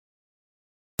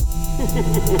Hi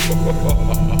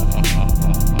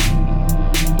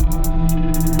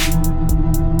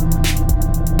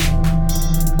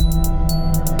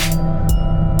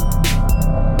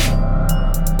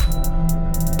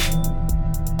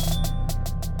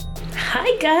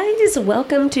guys,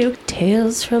 welcome to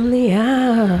Tales from the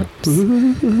Apps,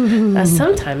 a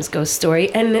sometimes ghost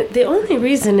story. And the only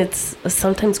reason it's a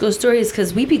sometimes ghost story is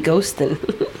because we be ghosting.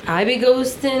 I be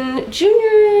ghosting,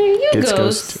 Junior, you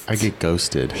ghost. I get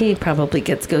ghosted. He probably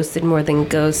gets ghosted more than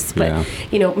ghosts. But, Yeah.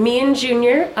 you know, me and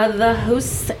Junior are the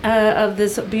hosts of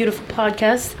this beautiful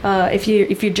podcast. If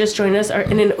you just join us, are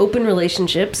in an open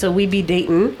relationship, so we be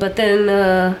dating, but then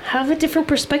have a different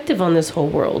perspective on this whole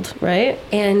world, right?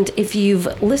 And if you've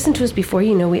listened to us before,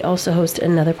 you know we also host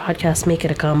another podcast, Make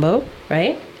It a Combo,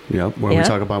 right? Yep, where we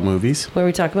talk about movies. Where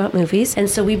we talk about movies. And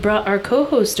so we brought our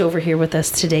co-host over here with us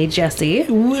today, Jesse.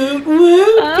 Woot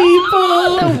woot,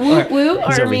 people! The woot woot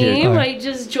He's over army here. might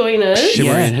just join us.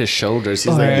 Shivering his shoulders.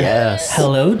 He's like, yes.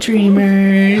 Hello,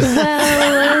 dreamers.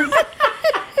 Well,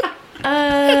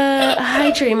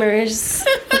 hi, dreamers.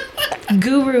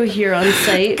 Guru here on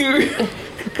site.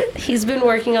 He's been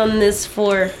working on this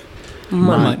for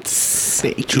months.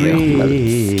 Thank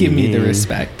you. Give me the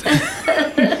respect.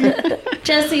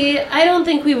 Jesse, I don't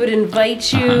think we would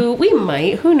invite you. We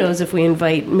might. Who knows if we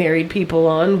invite married people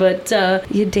on, but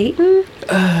you dating?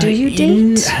 Do you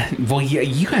date? Well, yeah,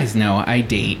 you guys know I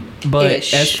date. But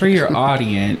Ish. as for your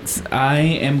audience, I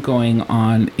am going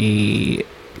on a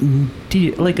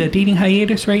dating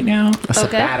hiatus right now. A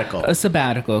sabbatical. A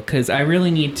sabbatical, because I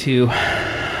really need to...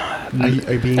 Are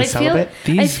you being celibate?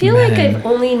 I feel like I've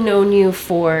only known you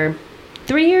for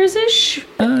 3 years-ish,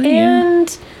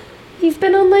 and you've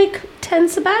been on like 10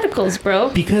 sabbaticals, bro.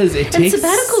 Because it And takes...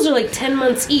 sabbaticals are like 10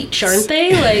 months each, aren't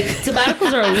they? Like,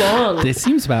 sabbaticals are long. This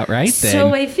seems about right, then.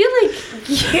 So I feel like,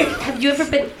 have you ever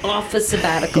been off a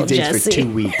sabbatical, He dates Jesse? for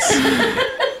 2 weeks.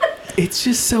 It's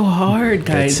just so hard,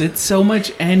 guys. It's so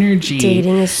much energy.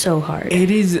 Dating is so hard.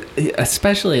 It is,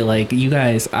 especially like you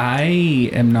guys, I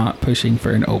am not pushing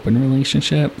for an open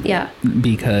relationship. Yeah.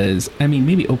 Because, I mean,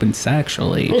 maybe open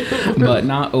sexually, but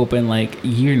not open like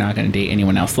you're not going to date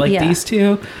anyone else. Like these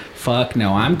two, fuck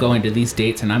no, I'm going to these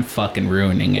dates and I'm fucking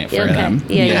ruining it for them.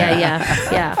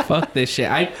 Yeah. Fuck this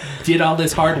shit. I did all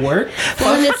this hard work.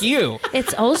 Well, Fuck you.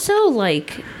 It's also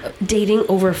like dating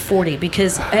over 40,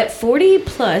 because at 40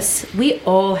 plus, we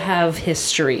all have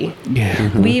history.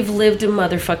 Yeah. We've lived a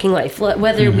motherfucking life,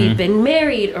 whether we've been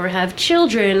married or have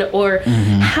children or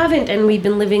haven't, and we've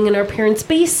been living in our parents'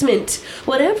 basement.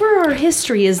 Whatever our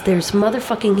history is, there's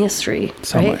motherfucking history.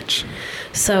 So right? much.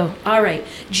 So, all right.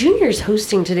 Junior's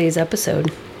hosting today's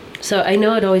episode. So I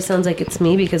know it always sounds like it's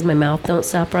me because my mouth don't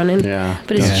stop running. Yeah.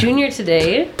 But it's Junior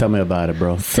today. Tell me about it,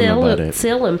 bro. Tell me about it.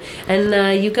 Salem.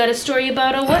 And you got a story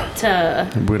about a what?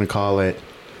 We're going to call it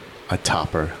a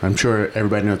topper. I'm sure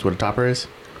everybody knows what a topper is.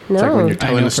 No. It's like when you're I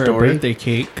telling know a for story. a birthday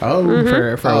cake. Oh.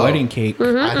 For a wedding cake. I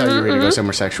thought you were ready to go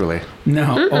somewhere sexually.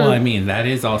 No. Well, I mean, that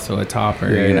is also a topper.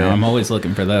 Yeah, you know, yeah. I'm always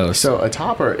looking for those. So a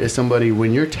topper is somebody,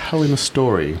 when you're telling a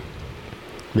story,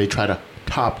 they try to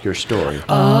top your story.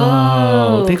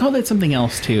 Oh, they call that something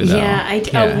else too, though.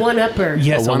 A one-upper.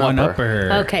 Yes, A a one-upper.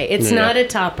 one-upper. Okay, it's Yeah. not a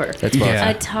topper. That's both. Yeah.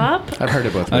 A top I've heard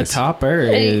it both A ways. topper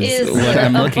is what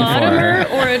I'm a looking bottomer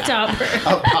for. or a topper.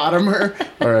 A bottomer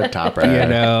or a topper.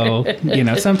 You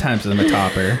know, sometimes I'm a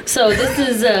topper. So this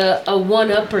is a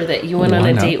one-upper that you went on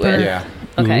a date One-upper? with. Yeah.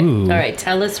 Okay. Ooh. All right.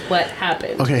 Tell us what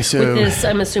happened. Okay, so- with this,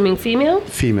 I'm assuming female.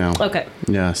 Female. Okay.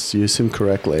 Yes, you assume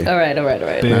correctly. All right. Boo.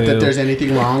 Not that there's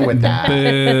anything wrong with that.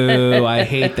 Boo. I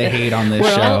hate the hate on this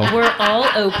show. We're all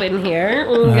open here.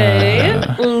 Okay.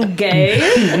 Okay.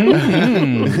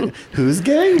 Who's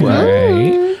gay?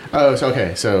 Right. Oh, so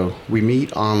okay. So we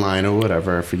meet online or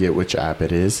whatever. I forget which app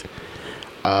it is.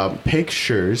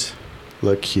 Pictures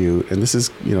look cute, and this is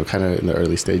kind of in the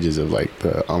early stages of like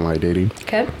the online dating.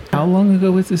 Okay. How long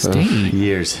ago was this date?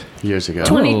 Years ago.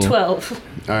 2012.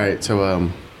 All right, so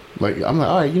I'm like, all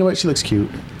right, you know what? She looks cute.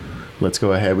 Let's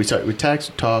go ahead. We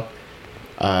text, talk,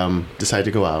 decide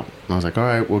to go out. I was like, all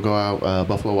right, we'll go out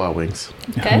Buffalo Wild Wings.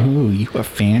 Okay. Oh, you are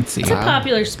fancy. It's a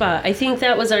popular spot. I think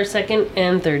that was our second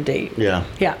and third date. Yeah.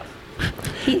 Yeah.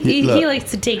 He Look, likes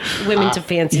to take women to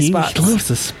fancy He spots. loves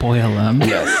to spoil them.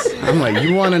 Yes. I'm like,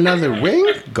 you want another wing?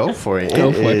 Go for it.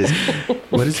 Go for it.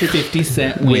 What is it?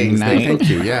 50-cent wing Wings. night. Thank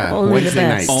you. Yeah. Only the Wednesday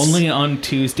best. nights. Only on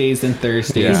Tuesdays and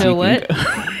Thursdays. Yeah. You know can what?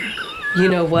 You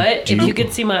know what? If you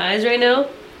could see my eyes right now,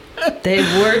 they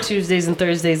were Tuesdays and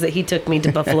Thursdays that he took me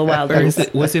to Buffalo Wild Or Wings.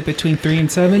 was it between 3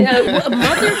 and 7?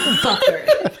 Motherfucker.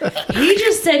 He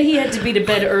just said he had to be to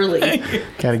bed early.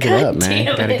 Gotta get up, man.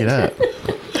 damn Gotta it. get up.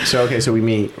 So we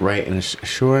meet, right? And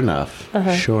sure enough,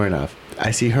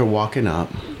 I see her walking up.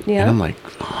 Yeah. And I'm like,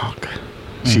 oh, God.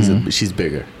 She's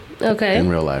bigger. Okay. In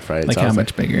real life, right? Like so how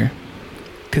much bigger?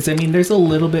 Because, I mean, there's a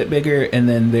little bit bigger, and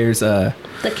then there's a...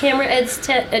 The camera adds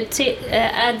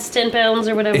 10 pounds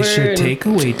or whatever. It should take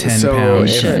away 10 so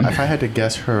pounds. if I had to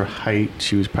guess her height,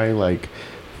 she was probably like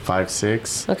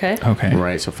 5'6". Okay. Okay.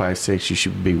 Right, so 5'6", you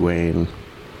should be weighing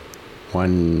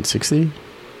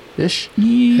 160-ish.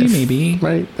 Yeah, maybe.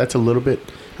 Right? That's a little bit...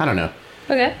 I don't know.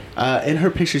 Okay. In her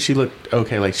picture, she looked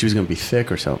okay, like she was going to be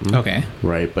thick or something. Okay.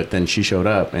 Right, but then she showed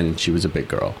up, and she was a big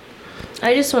girl.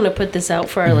 I just want to put this out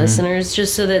for our listeners,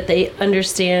 just so that they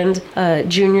understand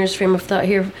Junior's frame of thought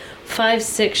here.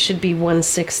 5'6" should be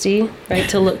 160, right,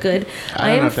 to look good. I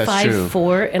don't know am if that's true.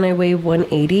 5'4" and I weigh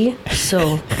 180,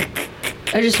 so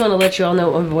I just want to let you all know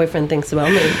what my boyfriend thinks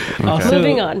about me. Also,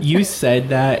 Moving on. You said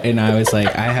that, and I was like,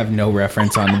 I have no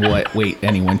reference on what weight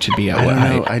anyone should be at. I What don't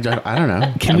know. height. I don't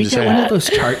know. Can we get one of those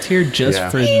charts here just Yeah.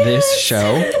 for this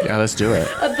show? Yeah, let's do it.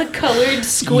 The colored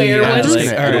square Yeah, I'm just ones.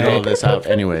 like, going to edit alright. all this out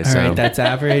anyway, All so... right, that's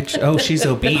average. Oh, she's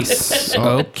obese. Okay.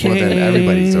 Well, then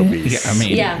everybody's obese. Yeah, I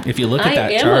mean, Yeah. if you look at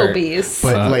that I am chart. obese.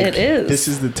 But like, it is. this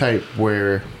is the type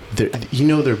where,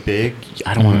 they're big.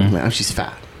 I don't want to... She's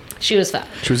fat. She was fat.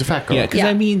 She was a fat girl. Yeah, because Yeah.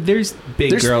 I mean, there's big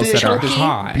There's girls thick, that are chunky.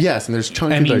 hot. Yes, and there's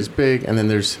chunky, I mean- there's big, and then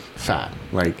there's fat.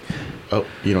 Like, oh,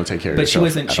 you don't take care of But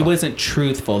yourself. she wasn't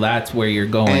truthful. That's where you're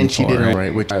going. And she for, didn't, right?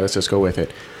 right? Which, all right, let's just go with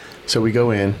it. So we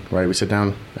go in, right? We sit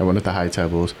down at one of the high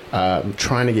tables. I'm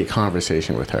trying to get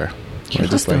conversation with her. He Right,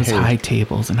 loves those high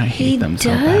tables, and I hate He them so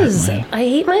does. badly. I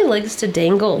hate my legs to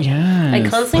dangle. Yes. I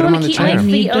Put constantly 'em want on to the keep my chair. feet on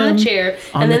Need the them chair,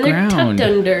 on and the then they're ground. tucked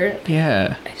under.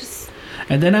 Yeah. I just,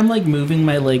 And then I'm like moving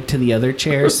my leg to the other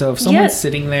chair. So if someone's Yes.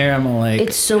 sitting there, I'm like.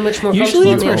 it's so much more Usually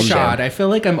it's comfortable. your own Rashad. I feel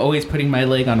like I'm always putting my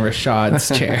leg on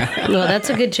Rashad's chair. No, that's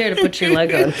a good chair to put your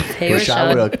leg on. Hey, Which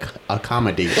I Rashad. would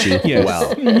accommodate you Yes.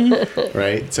 well.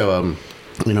 Right? So,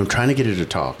 I'm trying to get her to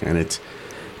talk, and it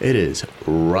is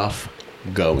rough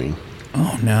going.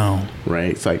 Oh no.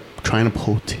 Right? It's like trying to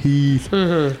pull teeth.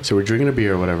 Mm-hmm. So we're drinking a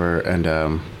beer or whatever,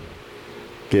 and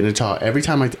getting to talk. Every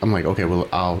time I'm like, okay, well,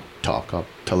 I'll talk. I'll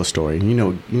tell a story. You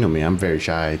know me. I'm very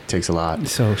shy. It takes a lot.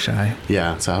 So shy.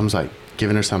 Yeah. So I was like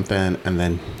giving her something, and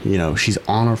then she's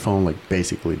on her phone like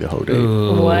basically the whole day.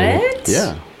 Ooh. What?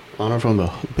 Yeah, on her phone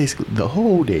basically the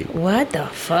whole day. What the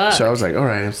fuck? So I was like, all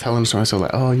right. I was telling her story. So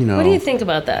like, What do you think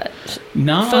about that?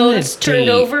 Not Phones on a turned date.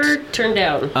 over, turned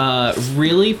down.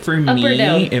 Really, for Up or me,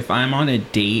 down? if I'm on a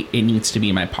date, it needs to be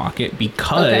in my pocket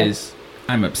because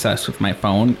I'm obsessed with my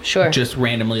phone. Sure. Just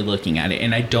randomly looking at it,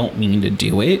 and I don't mean to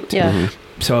do it. Yeah.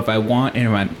 Mm-hmm. So if I want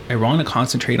to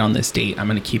concentrate on this date, I'm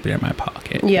going to keep it in my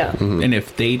pocket. Yeah. Mm-hmm. And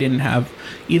if they didn't have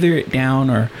either it down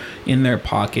or in their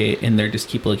pocket, and they're just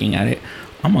keep looking at it,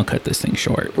 I'm gonna cut this thing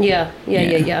short. Yeah.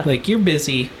 Like, you're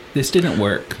busy. This didn't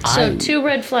work. So 2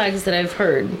 red flags that I've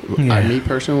heard. Yeah. Me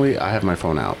personally, I have my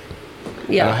phone out.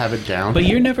 I Yeah. don't have it down. But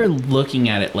you're never looking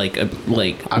at it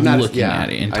I'm not looking at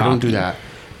it and I talking. don't do that.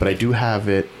 But I do have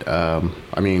it.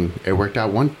 It worked out.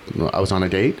 I was on a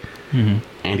date. Mm-hmm.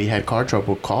 Andy had car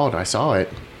trouble. Called. I saw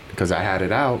it because I had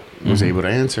it out. Was able to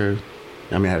answer.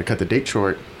 I had to cut the date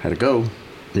short. Had to go.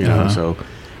 So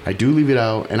I do leave it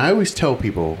out. And I always tell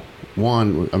people,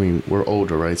 we're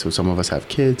older, right? So some of us have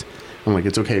kids. I'm like,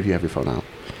 it's okay if you have your phone out.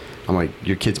 I'm like,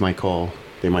 your kids might call.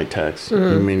 They might text. You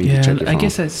may need to Yeah, check your I phone.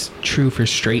 guess that's true for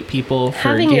straight people. For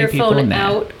Having gay your people, phone nah.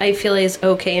 out, I feel is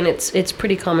okay, and it's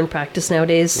pretty common practice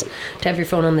nowadays to have your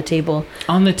phone on the table.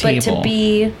 On the But table. to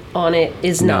be on it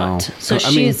is not. So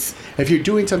she's if you're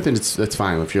doing something, that's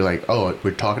fine. If you're like, oh,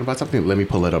 we're talking about something, let me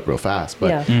pull it up real fast. But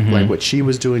Yeah. Mm-hmm. like what she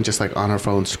was doing, just like on her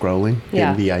phone scrolling,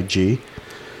 Yeah. in the IG,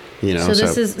 So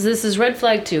this is red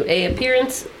flag 2.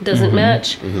 Appearance doesn't Mm-hmm.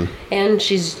 match, and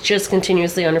she's just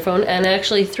continuously on her phone. And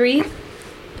actually 3,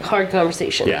 hard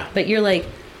conversation. Yeah. But you're like,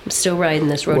 I'm still riding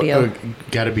this rodeo.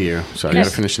 Got a beer, so I Yes.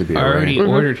 gotta finish the beer. Already Right?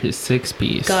 ordered his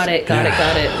 6-piece. Got it.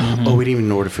 Oh, we didn't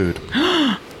even order food.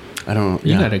 I don't.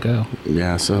 You yeah. gotta go.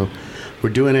 Yeah, so we're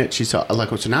doing it. She saw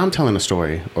so now I'm telling a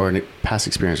story or a past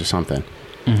experience or something.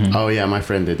 Mm-hmm. Oh yeah, my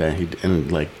friend did that. He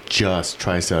just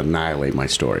tries to annihilate my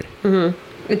story.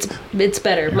 It's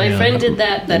better. My friend did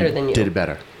that better than you. Did it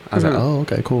better. I was like, oh,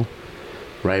 okay, cool.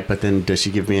 Right, but then does she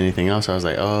give me anything else? I was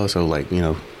like, oh,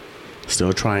 so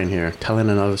still trying here, telling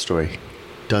another story.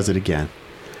 Does it again.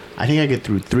 I think I get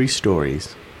through 3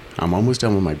 stories. I'm almost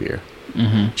done with my beer.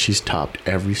 Mm-hmm. She's topped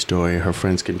every story. Her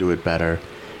friends can do it better.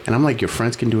 And I'm like, your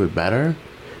friends can do it better?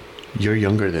 You're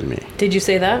younger than me. Did you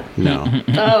say that? No.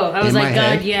 Oh, I was In my like,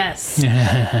 God, head? yes.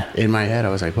 In my head, I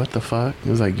was like, what the fuck? It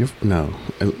was like, no.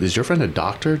 Is your friend a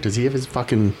doctor? Does he have his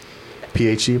fucking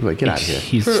PhD, like, get out of here.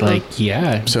 He's like,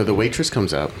 yeah. So the waitress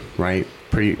comes up, right?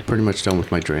 Pretty much done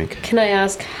with my drink. Can I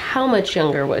ask how much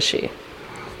younger was she?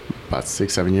 About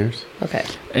 6-7 years. Okay.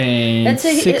 And That's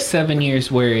 6-7 years,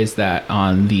 where is that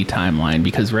on the timeline?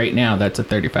 Because right now, that's a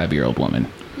 35-year-old woman.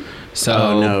 So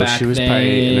Oh, no, back she was then,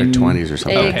 probably in her 20s or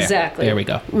something. Okay, Exactly. there we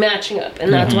go. Matching up.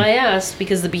 And that's why I asked,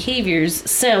 because the behaviors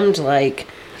sound like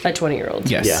a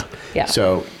 20-year-old. Yes. Yeah. Yeah.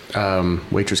 So,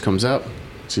 waitress comes up.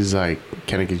 She's like,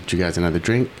 "Can I get you guys another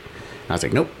drink?" And I was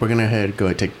like, "Nope. We're gonna go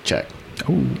ahead take the check."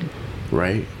 Oh.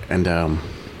 Right. And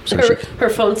so Her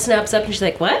phone snaps up and she's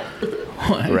like, what?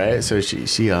 right. So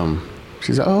she's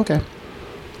like, "Oh, okay."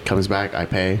 Comes back. I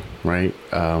pay. Right.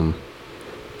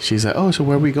 She's like, "Oh, so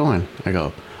where are we going?" I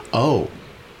go, "Oh,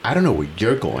 I don't know where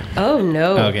you're going. Oh,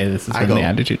 no. Okay, this is when the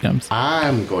attitude comes.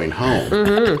 I'm going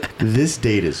home. This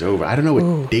date is over. I don't know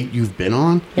what date you've been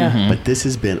on, Yeah. but this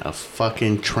has been a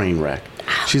fucking train wreck."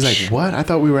 She's like, "What? I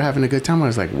thought we were having a good time." I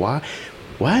was like, "Why?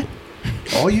 What?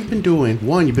 All you've been doing,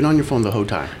 one, you've been on your phone the whole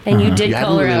time. And you did You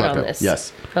call haven't her really out left on her. this.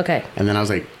 Yes. Okay. And then I was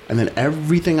like, and then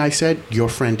everything I said, your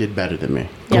friend did better than me.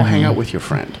 Go Yeah. hang out with your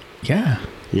friend. Yeah.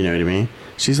 You know what I mean?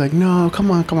 She's like, "No,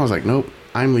 come on. I was like, "Nope,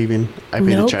 I'm leaving. I paid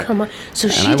No, the check." come on. So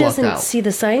And I she walked doesn't out. see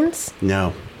the signs?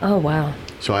 No. Oh, wow.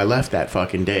 So I left that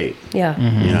fucking date, Yeah.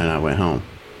 Mm-hmm. you know, and I went home.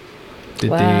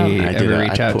 Did Wow. they I did ever a-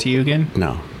 reach I out put- to you again?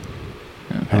 No.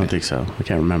 I don't think so. I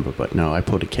can't remember, but no, I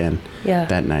pulled a Ken Yeah.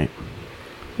 that night.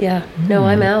 Yeah. No,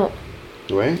 I'm out.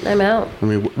 Right? I'm out. I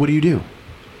mean, what do you do?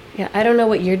 Yeah. I don't know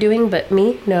what you're doing, but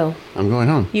me, no. I'm going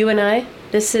home. You and I,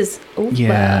 this is. Ooh,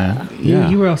 Yeah. Yeah.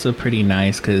 You were also pretty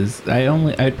nice, because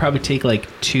I'd probably take like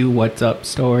 2 what's up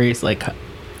stories, like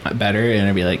better, and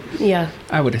I'd be like, Yeah.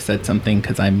 I would have said something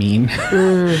because I'm mean.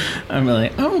 I'm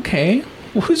like, oh, okay.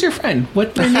 Well, who's your friend?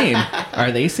 What's their name?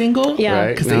 Are they single? Yeah. Right?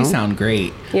 Because No? they sound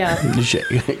great. Yeah. You should-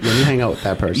 you hang out with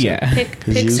that person. Yeah. Pick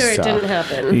You so it suck. didn't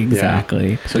happen.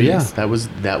 Exactly. So yeah, that was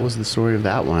the story of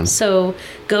that one. So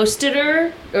ghosted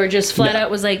her, or just flat out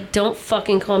was like, "Don't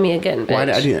fucking call me again, bitch."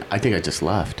 Well, I think I just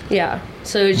left. Yeah.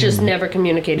 So it's just never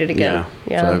communicated again.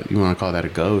 Yeah. So if you want to call that a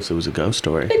ghost? It was a ghost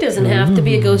story. It doesn't have to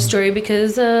be a ghost story,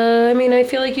 because I mean, I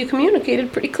feel like you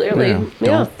communicated pretty clearly. Yeah. Yeah.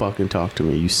 Don't fucking talk to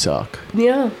me. You suck.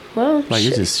 Yeah. Well, Like,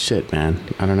 shit. it's just shit, man.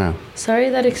 I don't know. Sorry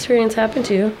that experience happened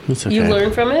to you. It's okay. You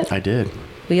learned from it. I did.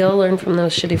 We all learn from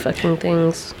those shitty fucking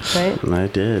things, right? I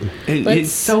did.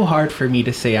 It's so hard for me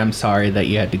to say I'm sorry that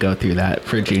you had to go through that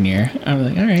for Junior. I'm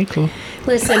like, all right, cool.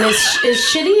 Listen, as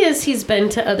shitty as he's been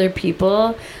to other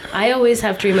people, I always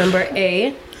have to remember,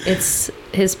 A, it's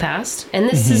his past, and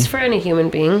this is for any human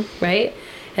being, right?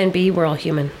 And B, we're all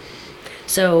human.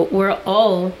 So we're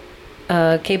all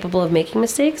capable of making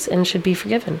mistakes and should be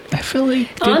forgiven. I feel like,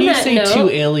 On didn't you that say note- 2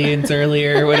 aliens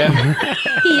earlier or whatever?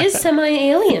 He is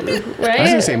semi-alien, I was right?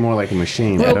 gonna say more like a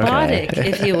machine. but Robotic, okay.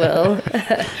 if you will.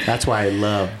 That's why I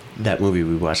love that movie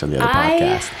we watched on the other I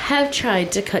podcast. have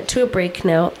tried to cut to a break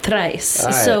now thrice. All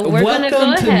right. So we're going to go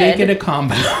Welcome to ahead. Make It a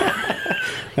Combo.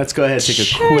 Let's go ahead and take a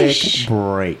Shush. quick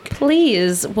break.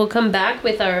 Please, we'll come back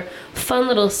with our fun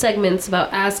little segments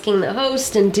about asking the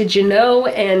host and did you know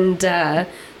and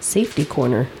safety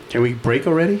corner. Can we break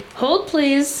already? Hold,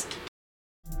 please.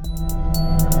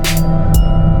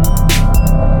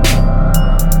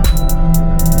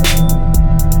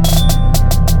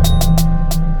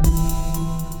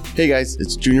 Hey guys,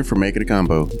 it's Junior from Make It a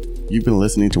Combo. You've been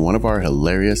listening to one of our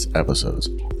hilarious episodes.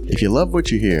 If you love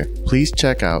what you hear, please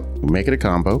check out Make It a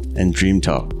Combo and Dream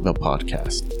Talk, the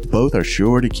podcast. Both are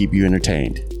sure to keep you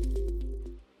entertained.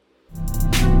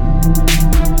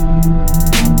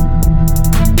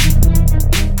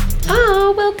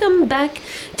 Welcome back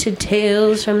to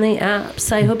Tales from the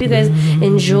Apps. I hope you guys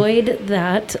enjoyed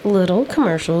that little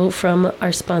commercial from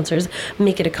our sponsors,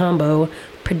 Make It a Combo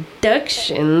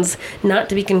Productions, not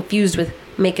to be confused with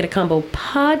Make It a Combo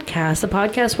Podcast, a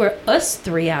podcast where us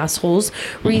 3 assholes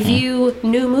review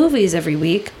new movies every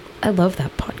week. I love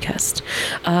that podcast.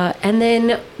 And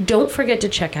then don't forget to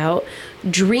check out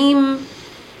Dream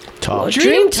Talk,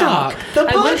 the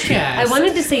podcast. I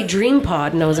wanted to say Dream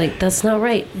Pod, and I was like, that's not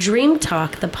right. Dream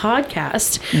Talk, the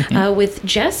podcast, with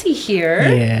Jesse here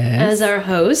as our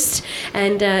host.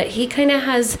 And he kind of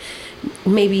has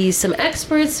maybe some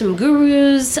experts, some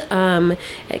gurus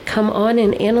come on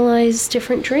and analyze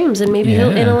different dreams, and maybe he'll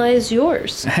analyze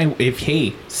yours.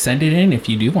 Hey, send it in if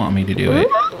you do want me to do it.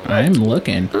 I'm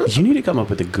looking. You need to come up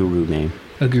with a guru name.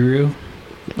 A guru?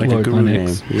 Like Lord a guru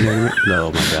Lennox. name. You know what I mean?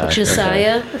 Oh my god.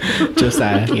 Josiah.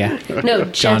 Josiah, yeah. No,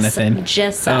 Jonathan.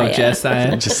 Josiah. Oh,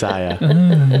 Josiah. Josiah.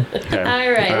 Okay.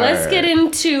 All right, let's get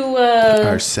into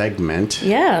our segment.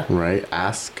 yeah. Right?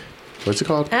 Ask What's it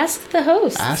called? Ask the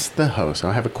host. Ask the host.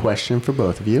 I have a question for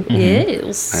both of you.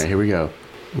 Yes. All right, here we go.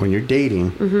 When you're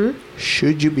dating,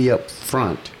 should you be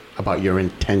upfront about your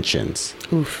intentions?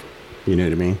 Oof. You know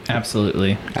what I mean?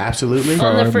 Absolutely. Absolutely.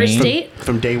 On the first me. date?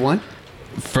 From day one?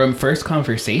 From first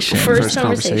conversation. First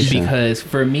conversation. Because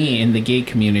for me, in the gay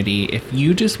community, if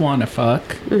you just want to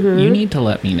fuck, you need to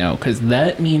let me know. Because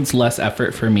that means less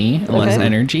effort for me, less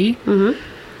energy.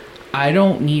 I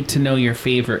don't need to know your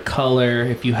favorite color,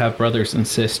 if you have brothers and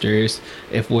sisters,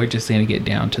 if we're just going to get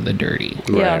down to the dirty.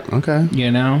 Yeah. Right. Okay. You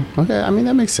know? Okay. I mean,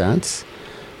 that makes sense.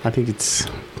 I think it's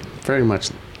very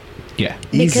much Yeah.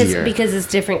 easier. Because it's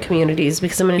different communities.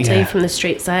 Because I'm going to tell you from the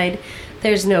straight side,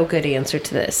 there's no good answer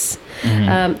to this.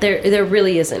 There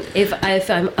really isn't. If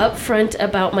I'm upfront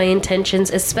about my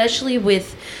intentions, especially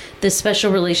with the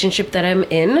special relationship that I'm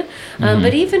in,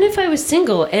 but even if I was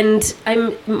single, and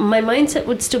my mindset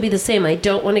would still be the same. I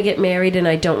don't want to get married and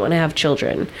I don't want to have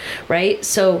children, right?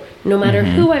 So no matter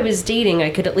who I was dating,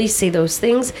 I could at least say those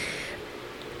things.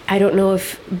 I don't know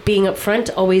if being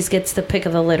upfront always gets the pick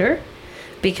of the litter.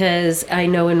 Because I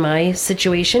know in my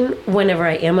situation, whenever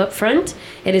I am upfront,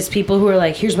 it is people who are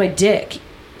like, here's my dick,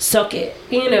 suck it,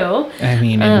 you know? I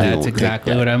mean, and that's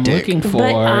exactly what I'm looking for.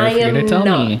 But I am to tell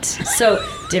not. me. So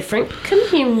different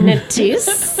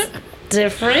communities,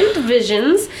 different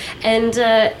visions. And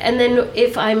then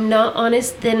if I'm not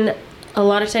honest, then a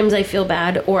lot of times I feel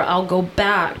bad, or I'll go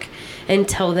back and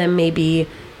tell them maybe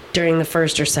during the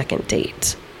first or second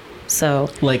date. So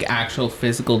Like actual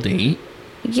physical date?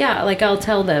 yeah, like I'll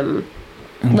tell them,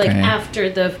 like after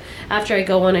I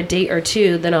go on a date or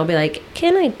two, then I'll be like,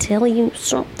 can I tell you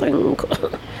something?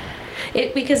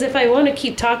 Because if I want to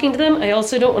keep talking to them, I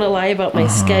also don't want to lie about my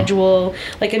schedule.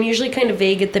 Like I'm usually kind of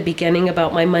vague at the beginning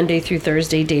about my Monday through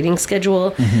Thursday dating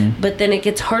schedule, but then it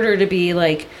gets harder to be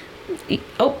like,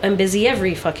 oh, I'm busy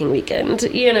every fucking weekend,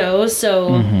 you know?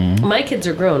 So my kids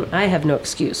are grown. I have no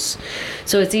excuse.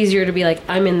 So it's easier to be like,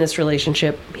 I'm in this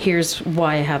relationship. Here's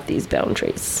why I have these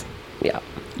boundaries. Yeah.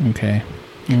 Okay.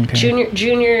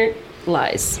 Junior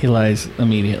lies. He lies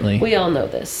immediately. We all know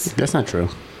this. That's not true.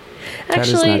 That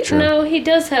is Actually, not true. no, he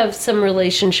does have some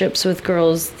relationships with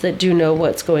girls that do know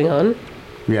what's going on.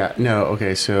 Yeah. No.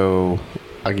 Okay. So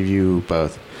I'll give you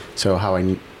both. So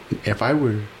if I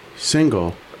were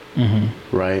single,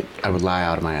 right, I would lie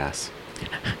out of my ass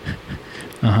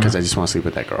because I just want to sleep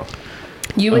with that girl.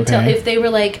 You would tell if they were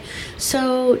like,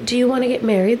 so do you want to get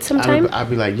married sometime? I'd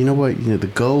be like, you know what? The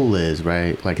goal is,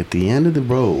 right, like at the end of the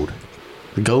road,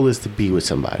 the goal is to be with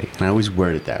somebody. And I always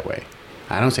word it that way.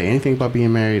 I don't say anything about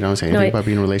being married. I don't say anything about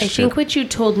being in a relationship. I think what you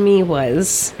told me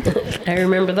was, I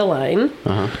remember the line,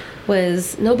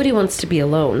 was nobody wants to be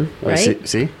alone, right?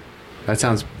 See? That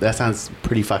sounds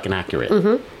pretty fucking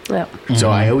accurate. Yeah. So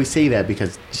I always say that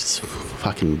because just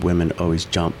fucking women always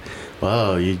jump.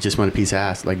 Oh, you just want a piece of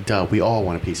ass. Like, duh, we all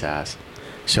want a piece of ass.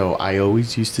 So I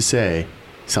always used to say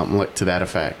something like to that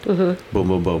effect. Boom,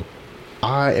 boom, boom.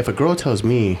 If a girl tells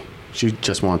me she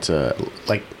just wants a,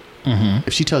 like,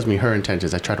 if she tells me her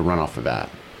intentions, I try to run off of that.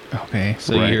 Okay,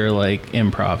 so you're like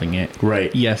improving it.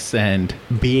 Right. Yes, and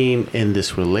being in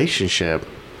this relationship,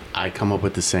 I come up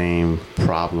with the same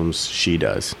problems she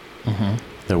does.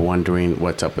 They're wondering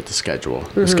what's up with the schedule.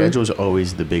 The schedule is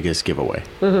always the biggest giveaway.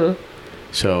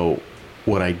 So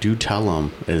what I do tell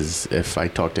them is if I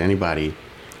talk to anybody,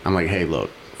 I'm like, hey, look,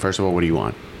 first of all, what do you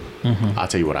want? I'll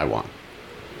tell you what I want.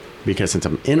 Because since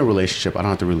I'm in a relationship, I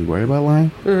don't have to really worry about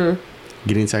lying.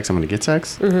 Getting sex, I'm going to get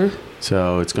sex.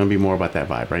 So it's going to be more about that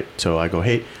vibe, right? So I go,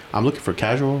 hey, I'm looking for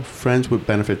casual, friends with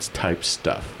benefits type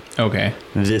stuff. okay.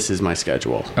 This is my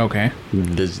schedule. Okay.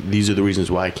 These are the reasons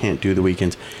why I can't do the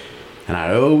weekends. And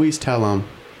I always tell them,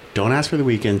 don't ask for the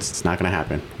weekends. It's not going to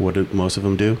happen. What do most of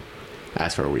them do?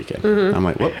 Ask for a weekend. I'm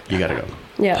like, whoop, you got to go.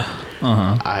 Yeah.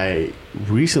 I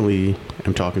recently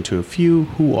am talking to a few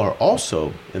who are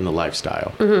also in the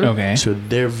lifestyle. Okay. So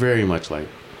they're very much like,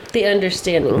 The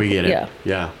understanding. we get it. Yeah.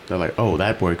 Yeah. They're like, oh,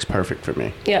 that works perfect for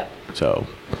me. Yeah. So,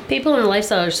 People in the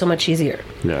lifestyle are so much easier.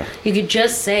 yeah. You could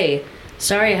just say,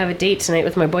 sorry, I have a date tonight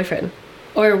with my boyfriend.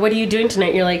 Or what are you doing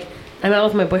tonight? You're like, I'm out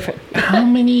with my boyfriend. How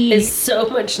many It's so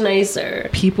much nicer.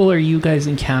 people are you guys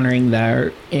encountering that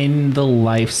are in the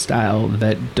lifestyle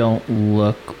that don't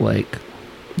look like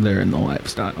they're in the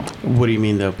lifestyle? What do you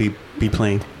mean they'll be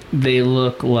playing? They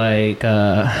look like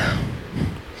I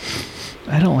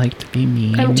don't like to be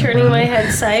mean. I'm turning my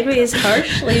head sideways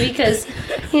harshly because,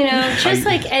 just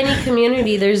like any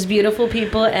community, there's beautiful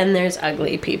people and there's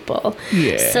ugly people.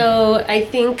 Yeah. So I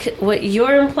think what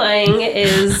you're implying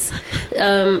is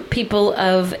people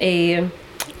of a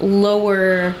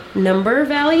lower number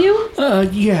value.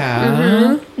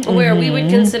 Yeah. Where we would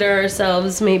consider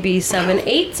ourselves maybe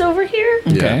 7/8 over here.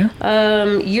 Okay.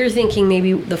 You're thinking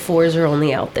maybe the 4s are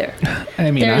only out there.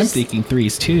 I mean, I'm There's- thinking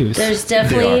 3s, 2s. There's They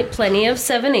definitely are. plenty of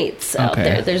 7/8s out Okay.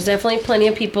 there. There's definitely plenty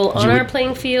of people on You our would-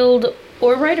 playing field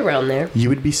or right around there. You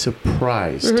would be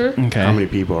surprised Okay. how many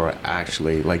people are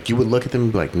actually like. You would look at them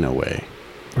and be like, "No way,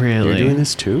 Really? you're doing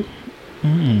this too."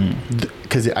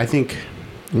 Because I think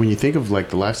when you think of like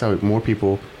the lifestyle, more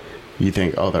people, you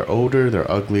think, "Oh, they're older, they're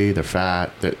ugly, they're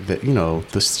fat." That you know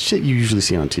the shit you usually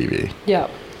see on TV, Yeah.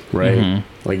 right?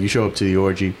 Like you show up to the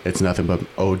orgy, it's nothing but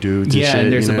old dudes. Yeah, and, shit,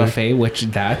 and there's you a know? buffet, which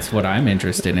that's what I'm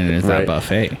interested in is Right. that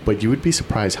buffet. But you would be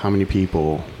surprised how many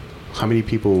people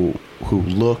who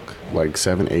look like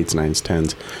 7, 8s, 9s,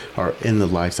 10s are in the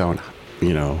lifestyle,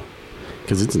 you know,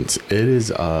 because it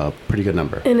is a pretty good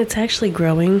number. And it's actually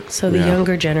growing. So the Yeah.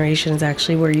 younger generation is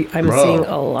actually where I'm Bro. seeing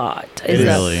a lot. Is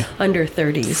that Really? under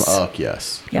 30s. Fuck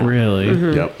yes. Yeah. Really?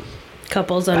 Yep.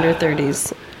 Couples under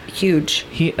 30s. Huge.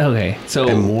 Okay, so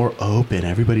And more open.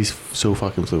 Everybody's so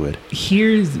fucking fluid.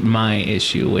 here's my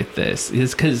issue with this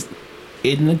is because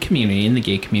in the community, in the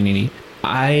gay community,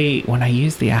 when I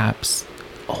use the apps,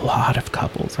 a lot of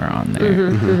couples are on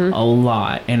there. A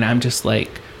lot. And I'm just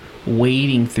like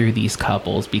wading through these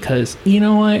couples because you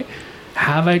know what?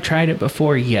 Have I tried it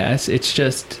before? Yes. It's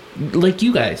just like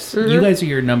you guys. You guys are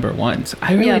your number ones.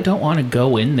 I really Yeah. don't want to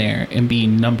go in there and be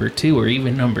number 2 or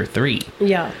even number 3.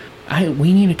 Yeah.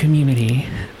 We need a community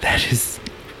that is,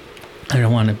 I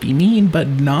don't want to be mean, but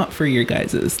not for your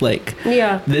guys's. Like,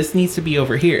 Yeah. this needs to be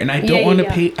over here, and I don't Yeah, want to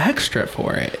yeah. pay extra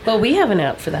for it. Well, we have an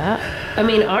app for that. I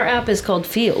mean, our app is called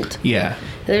Field. Yeah.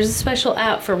 There's a special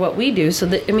app for what we do. So,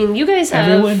 that, I mean, you guys have...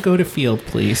 Everyone go to Field,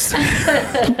 please.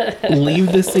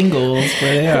 Leave the singles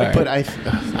where they are. But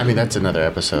I mean, that's another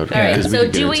episode. All right, 'cause we so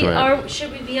could get into it.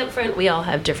 should we be upfront? We all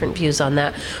have different views on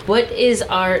that. What is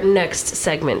our next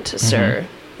segment, sir?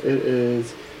 It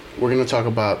is. We're gonna talk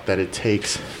about that. It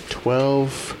takes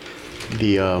 12.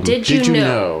 Did you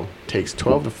know? Takes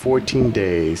 12 to 14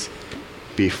 days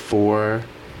before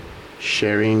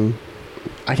sharing.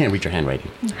 I can't read your handwriting.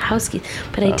 Housekeeping.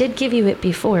 But I did give you it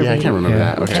before. Yeah, I can't remember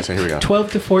Yeah. that. Okay, so here we go.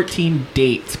 12 to 14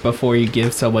 dates before you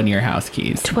give someone your house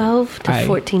keys. 12 to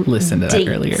 14 I listened to that dates.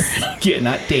 earlier. Yeah,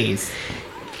 not days.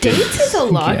 Dates is a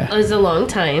lot, Yeah. is a long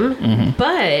time.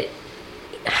 But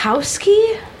house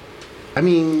key? I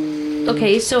mean,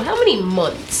 Okay, so how many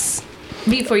months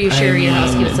before you share your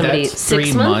house key with somebody? That's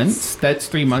 6 3 months. That's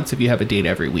 3 months if you have a date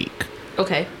every week.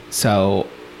 Okay. So,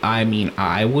 I mean,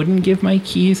 I wouldn't give my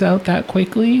keys out that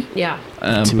quickly, Yeah. To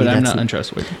me, but I'm that's- not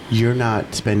untrustworthy. you're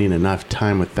not spending enough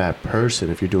time with that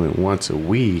person if you're doing it once a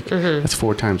week. That's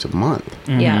 4 times a month.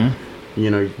 Yeah.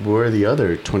 You know, where are the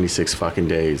other 26 fucking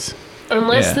days?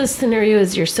 Unless Yeah. the scenario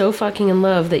is you're so fucking in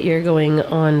love that you're going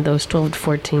on those 12 to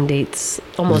 14 dates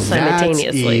almost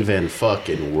simultaneously. That's even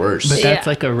fucking worse. But that's Yeah.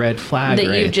 like a red flag That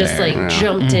right you just there. like Yeah.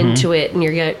 jumped into it and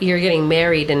you're getting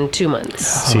married in 2 months.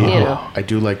 See, you know. I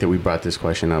do like that we brought this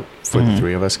question up for the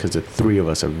 3 of us because the 3 of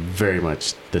us are very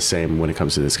much the same when it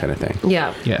comes to this kind of thing.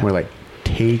 Yeah. Yeah. We're like,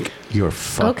 take your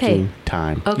fucking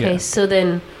time. Okay, Yeah. so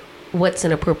then what's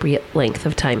an appropriate length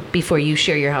of time before you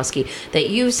share your house key? That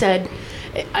you said,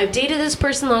 I've dated this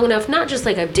person long enough, not just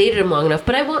like I've dated him long enough,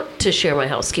 but I want to share my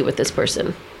house key with this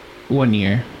person. 1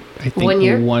 year. I think 1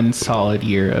 year? 1 solid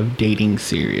year of dating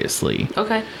seriously.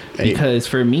 Okay. Because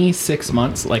for me, 6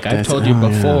 months, like I've That's- told you oh,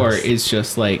 before, yes. is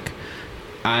just like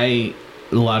a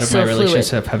lot of So my fluid.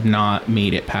 relationships have not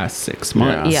made it past 6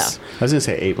 months. Yeah. I was going to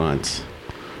say 8 months.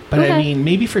 But I Okay. mean,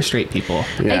 maybe for straight people.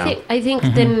 Yeah. I think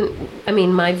then, I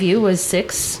mean, my view was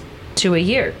 6 to a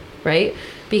year, right?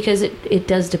 Because it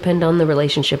does depend on the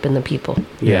relationship and the people.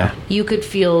 Yeah. You could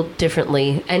feel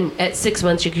differently. And at 6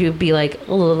 months, you could be like,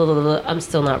 I'm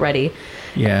still not ready.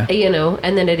 Yeah. You know,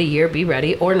 and then at a year, be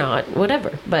ready or not,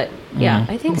 whatever. But yeah,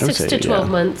 I think I would 6 say, to 12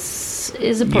 yeah. months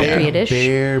is appropriate-ish.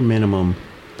 Bare minimum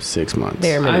 6 months.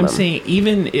 Bare minimum. I'm saying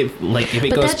even if it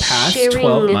But goes that's past sharing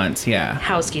 12 months, yeah.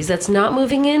 House keys. That's not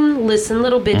moving in. Listen,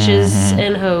 little bitches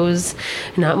and hoes.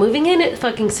 Not moving in at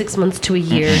fucking 6 months to a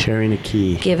year. Sharing a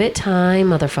key. Give it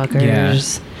time,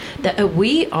 motherfuckers. That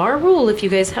our rule, if you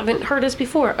guys haven't heard us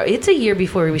before, it's a year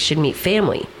before we should meet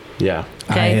family. Yeah.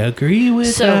 Okay. I agree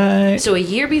with that. So a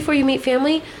year before you meet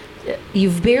family,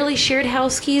 you've barely shared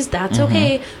house keys. That's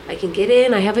okay. I can get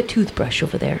in. I have a toothbrush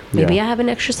over there. Maybe Yeah. I have an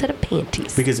extra set of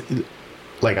panties. Because,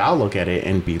 like, I'll look at it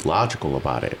and be logical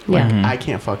about it. Yeah. Like, I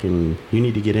can't fucking. You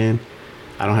need to get in.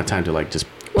 I don't have time to, like, just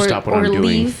stop what or I'm doing.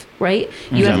 leave, right?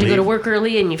 You have to go to Leave. work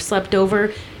early and you've slept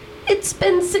over. It's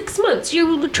been 6 months.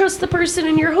 You trust the person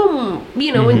in your home,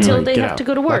 you know, until Like, they get have out. to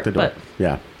go to Lock work. the door. But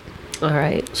Yeah. All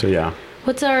right. So yeah.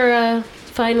 What's our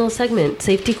final segment?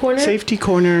 Safety corner? Safety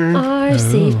corner. Our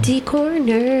safety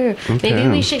corner. Okay. Maybe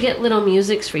we should get little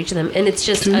musics for each of them, and it's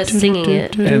just us singing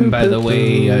it. And by the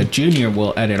way, Junior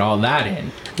will edit all that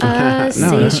in.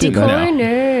 Safety good.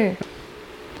 corner.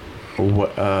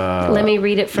 What, Let me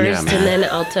read it first, man. and then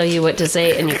I'll tell you what to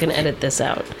say, and you can edit this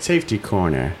out. Safety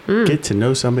corner. Get to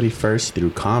know somebody first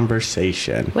through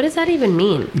conversation. What does that even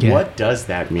mean? Yeah. What does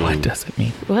that mean? What does it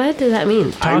mean? What does that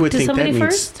mean? Talk I would to think that somebody means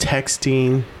first?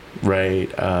 texting, right?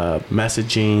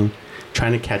 Messaging,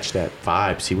 trying to catch that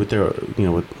vibe, see what they're,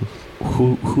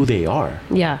 who they are,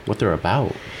 Yeah. what they're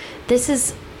about.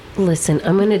 Listen,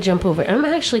 I'm going to jump over. I'm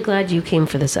actually glad you came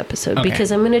for this episode Okay.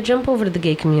 because I'm going to jump over to the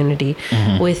gay community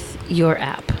with your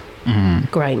app,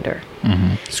 Grindr.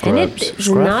 And Scrubs. it's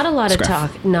Scruff? not a lot of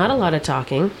Scruff. not a lot of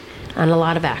talking, and a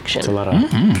lot of action. It's a lot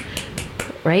of.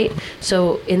 Right?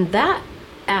 So in that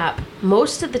app,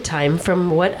 most of the time, from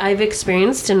what I've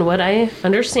experienced and what I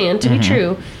understand to be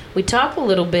true, we talk a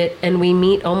little bit and we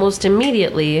meet almost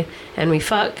immediately and we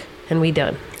fuck and we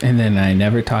done. And then I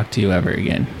never talk to you ever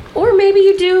again. Or maybe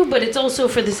you do, but it's also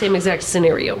for the same exact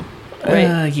scenario.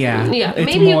 Right? Yeah. Yeah, It's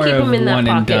maybe you more keep of them in that one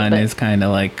and pocket, done but- is kind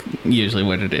of like usually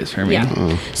what it is for me.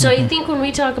 Yeah. So I think when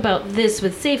we talk about this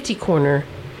with Safety Corner,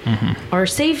 our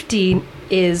safety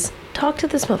is talk to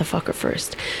this motherfucker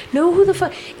first. Know who the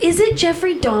fuck. Is it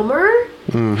Jeffrey Dahmer?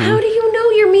 How do you know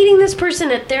you're meeting this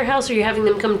person at their house, or you're having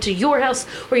them come to your house,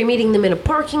 or you're meeting them in a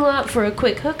parking lot for a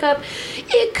quick hookup?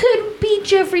 It could be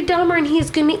Jeffrey Dahmer, and he's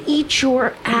going to eat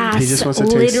your ass. He just wants to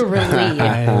taste- literally.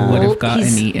 I would have gotten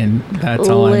He's eaten. That's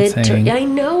all I'm saying. I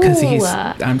know. Because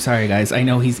I'm sorry, guys. I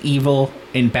know he's evil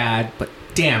and bad, but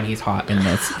damn, he's hot in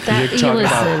this. That, You're talking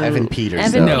about listen, Evan Peters,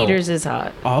 Evan though. Peters is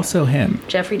hot. Also him.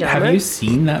 Jeffrey Dahmer? Have you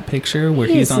seen that picture where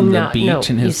He he's is on the not- beach no,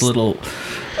 and his he's- little...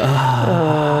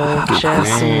 Oh,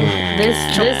 Jesse.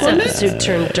 This episode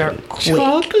turned dark quick.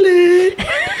 Chocolate!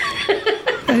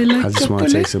 I just want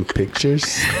to take some pictures.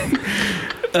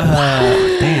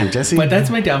 Damn, Jesse. But that's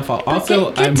my downfall.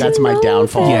 Also, get I'm... to That's my know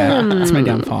downfall. Yeah, that's my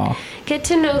downfall. Get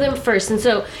to know them first. And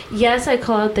so, yes, I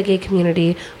call out the gay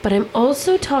community, but I'm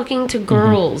also talking to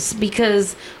girls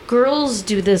because girls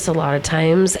do this a lot of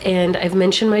times. And I've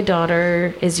mentioned my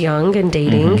daughter is young and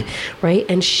dating, right?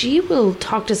 And she will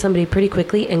talk to somebody pretty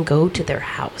quickly and go to their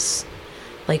house,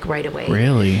 like right away.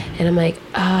 Really? And I'm like,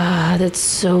 that's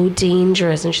so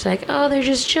dangerous. And she's like, oh, they're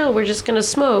just chill. We're just going to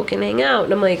smoke and hang out.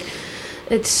 And I'm like,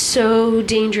 it's so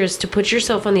dangerous to put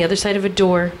yourself on the other side of a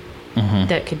door.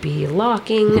 That could be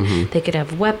locking. They could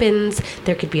have weapons.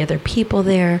 There could be other people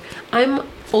there. I'm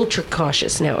ultra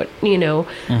cautious now,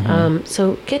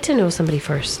 so get to know somebody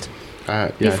first Yeah,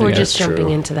 I before think just that's jumping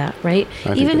true. into that, right? I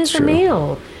think Even that's as a true.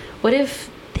 male, what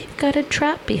if they've got a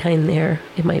trap behind there?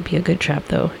 It might be a good trap,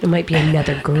 though. It might be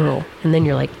another girl. And then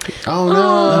you're like, Oh, no.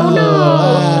 oh, no.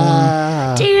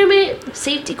 Ah. Damn it.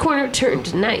 Safety corner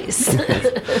turned nice.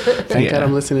 Thank God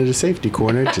I'm listening to Safety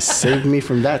Corner. Just saved me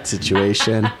from that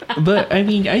situation. But, I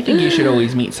mean, I think you should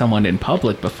always meet someone in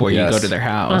public before you Yes. go to their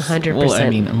house. 100%. Well, I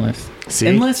mean, See?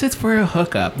 unless it's for a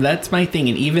hookup. That's my thing.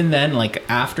 And even then, like,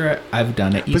 after I've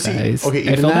done it, you But see, guys, okay, I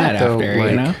even feel that, bad though, after,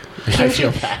 like, you know?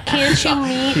 Can't you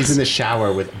meet... He's in the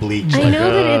shower with bleach. I like,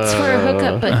 know that it's for a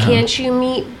hookup, but Uh-huh. can't you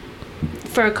meet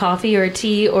for a coffee or a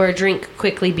tea or a drink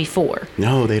quickly before?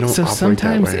 No, they don't So operate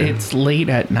sometimes that way. it's late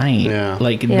at night. Yeah.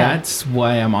 Like, Yeah. that's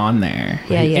why I'm on there.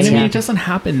 Yeah, yeah, And I mean, yeah. it doesn't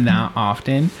happen that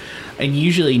often. And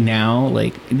usually now,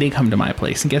 like, they come to my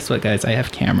place. And guess what, guys? I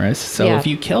have cameras. So Yeah. if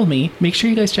you kill me, make sure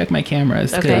you guys check my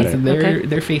cameras. Because Okay.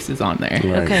 their face is on there.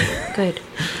 Right. Okay, good.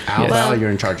 Al, Yes. Val,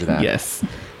 you're in charge of that. Yes.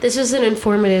 This is an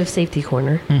informative safety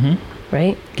corner,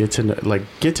 right? Get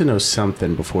to know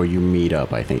something before you meet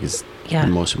up. I think is Yeah.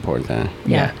 the most important thing.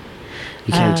 Yeah.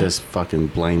 You can't just fucking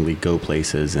blindly go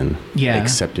places and Yeah.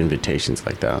 accept invitations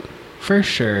like that. For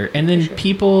sure. And then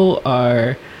people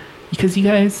are, because you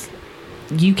guys,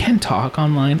 you can talk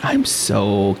online. I'm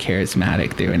so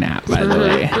charismatic through an app, by the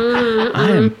way. I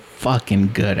am fucking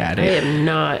good at I it. am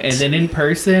not. And then in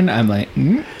person, I'm like,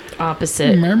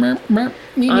 Opposite. On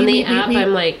the app,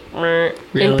 I'm like, "Meh."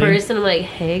 Really? In person, I'm like,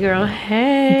 hey, girl,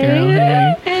 hey.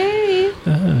 Girl, hey.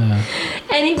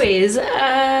 Anyways,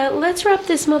 let's wrap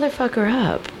this motherfucker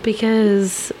up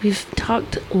because we've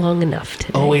talked long enough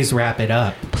today. always wrap it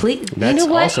up. Please, That's you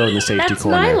know what? also in the safety That's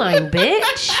corner. my line,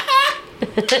 bitch.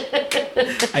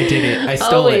 I did it. I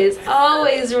stole it.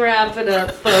 Always wrap it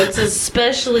up, folks,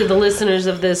 especially the listeners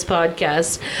of this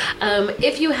podcast.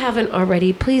 If you haven't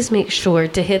already, please make sure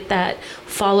to hit that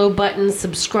follow button,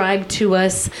 subscribe to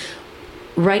us.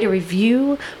 write a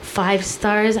review, 5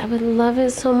 stars. I would love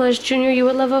it so much. Junior, you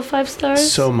would love a 5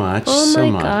 stars? So much. Oh so my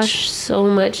much. gosh, so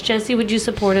much. Jesse, would you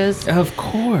support us? Of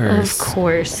course. Of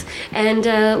course. And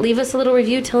leave us a little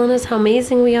review telling us how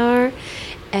amazing we are.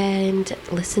 And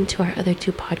listen to our other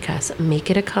 2 podcasts,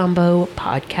 Make It a Combo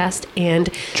podcast and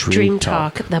Dream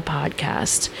Talk, the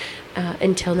podcast.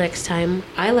 Until next time,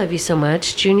 I love you so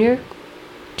much. Junior?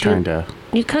 Kinda.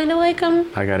 You kind of like them?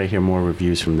 I gotta hear more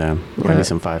reviews from them. I need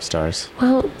some 5 stars.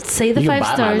 Well, say the You can 5 buy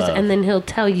my stars love. and then he'll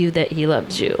tell you that he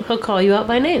loves you. He'll call you out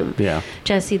by name. Yeah.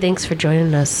 Jesse, thanks for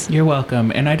joining us. You're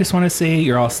welcome. And I just want to say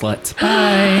you're all sluts.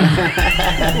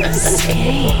 Bye.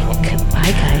 Stink.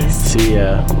 Bye, guys. See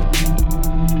ya.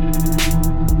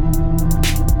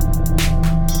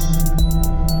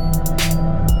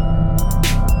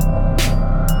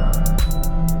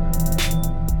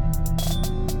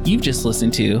 You've just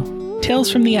listened to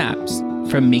Tales from the Apps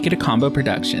from Make It a Combo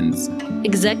Productions.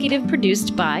 Executive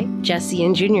produced by Jesse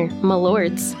and Junior, my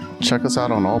lords. Check us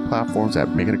out on all platforms at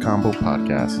Make It a Combo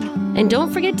Podcast. And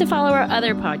don't forget to follow our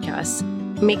other podcasts,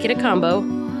 Make It a Combo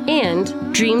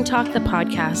and Dream Talk the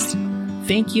podcast.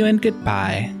 Thank you and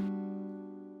goodbye.